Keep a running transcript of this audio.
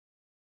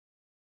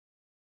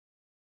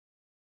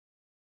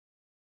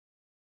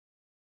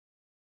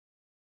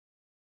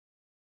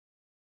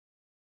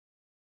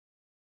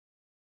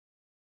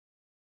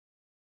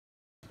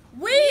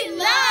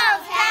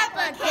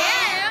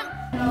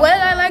What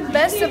I like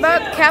best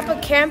about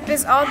Caapa Camp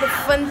is all the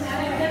fun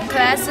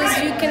classes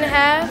you can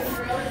have.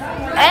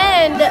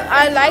 And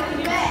I like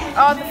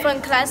all the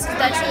fun classes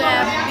that you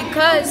have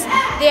because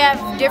they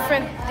have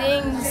different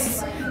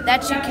things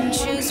that you can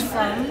choose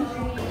from.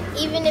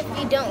 Even if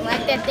you don't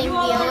like that thing, we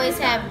always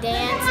have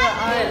dance or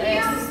art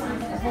or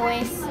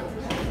voice.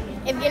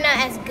 If you're not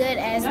as good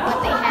as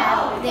what they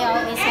have, they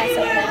always have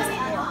something else to do.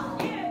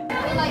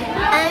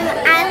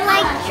 I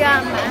like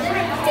drama.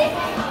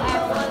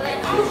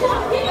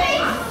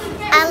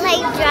 I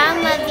like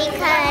drama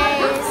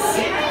because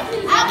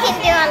we can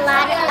do a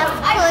lot of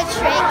cool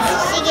tricks.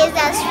 She gives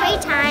us free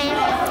time,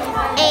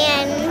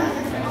 and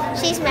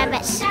she's my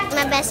best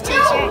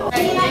teacher.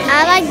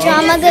 I like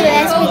drama the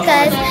best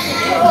because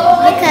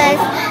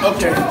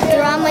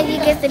drama you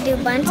get to do a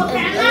lot of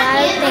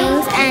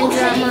things, and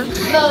drama is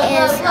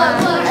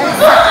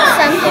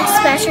something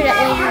special that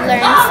way you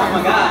learn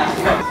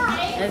something.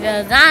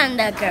 Because I'm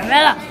the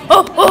gorilla.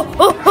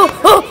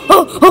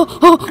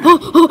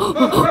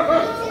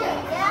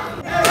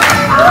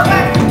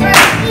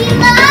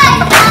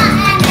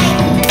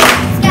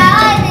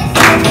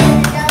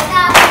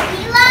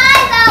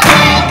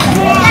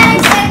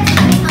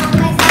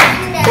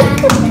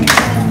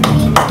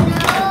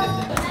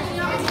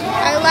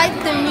 I like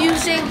the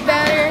music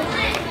better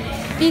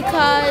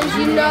because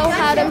you know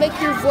how to make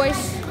your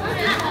voice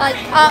like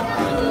up,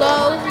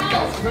 low,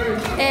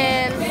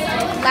 and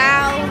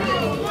loud.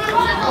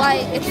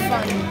 Like, it's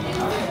fun.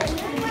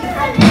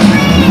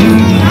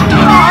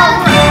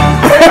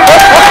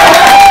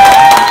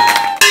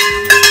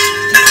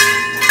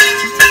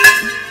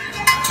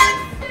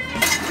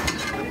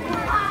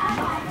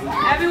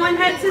 Everyone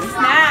head to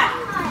snack.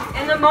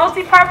 In the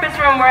multi-purpose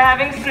room, we're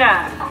having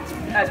snack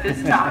at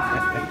this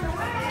time.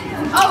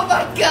 Oh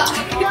my god!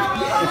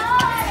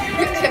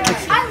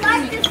 I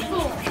like this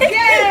school.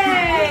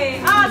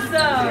 Yay!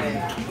 Awesome!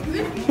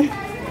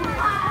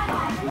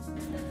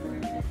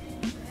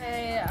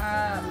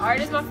 Art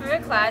is my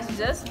favorite class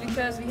just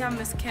because we have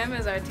Miss Kim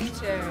as our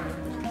teacher.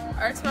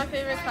 Art's my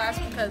favorite class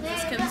because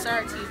Miss Kim's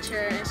our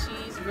teacher and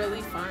she's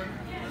really fun.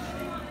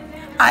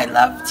 I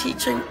love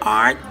teaching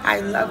art. I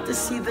love to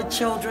see the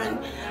children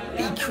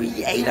be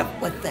creative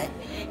with it.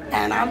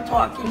 And I'm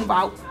talking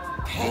about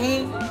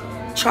paint,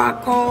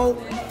 charcoal,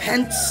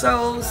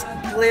 pencils,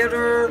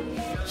 glitter,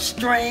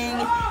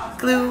 string,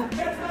 glue,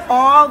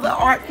 all the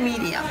art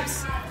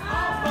mediums.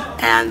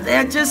 And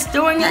they're just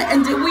doing it.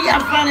 And did we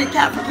have fun at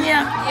Caapa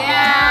Camp?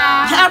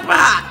 Yeah!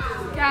 Caapa!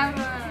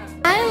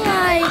 I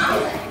like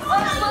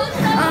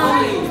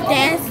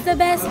dance the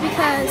best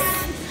because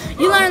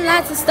you learn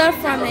lots of stuff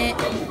from it.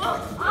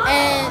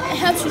 And it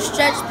helps you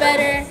stretch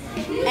better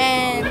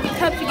and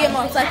helps you get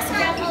more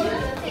flexible.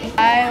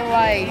 I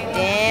like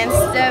dance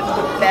the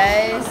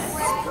best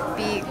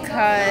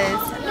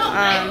because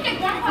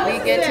we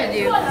get to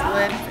do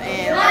flips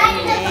and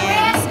like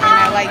dance, and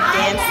I like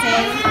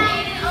dancing.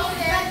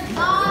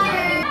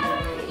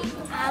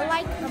 I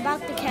like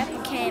about the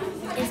Caapa Camp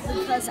is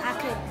because I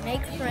could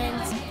make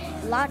friends,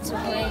 lots of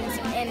friends,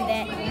 and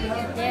that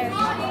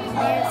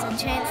there's a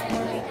chance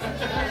for me,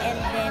 and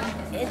then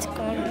it's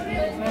going to be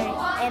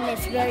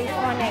it's very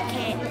fun at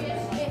camp.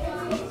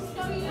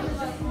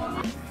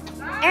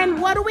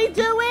 And what are we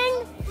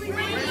doing?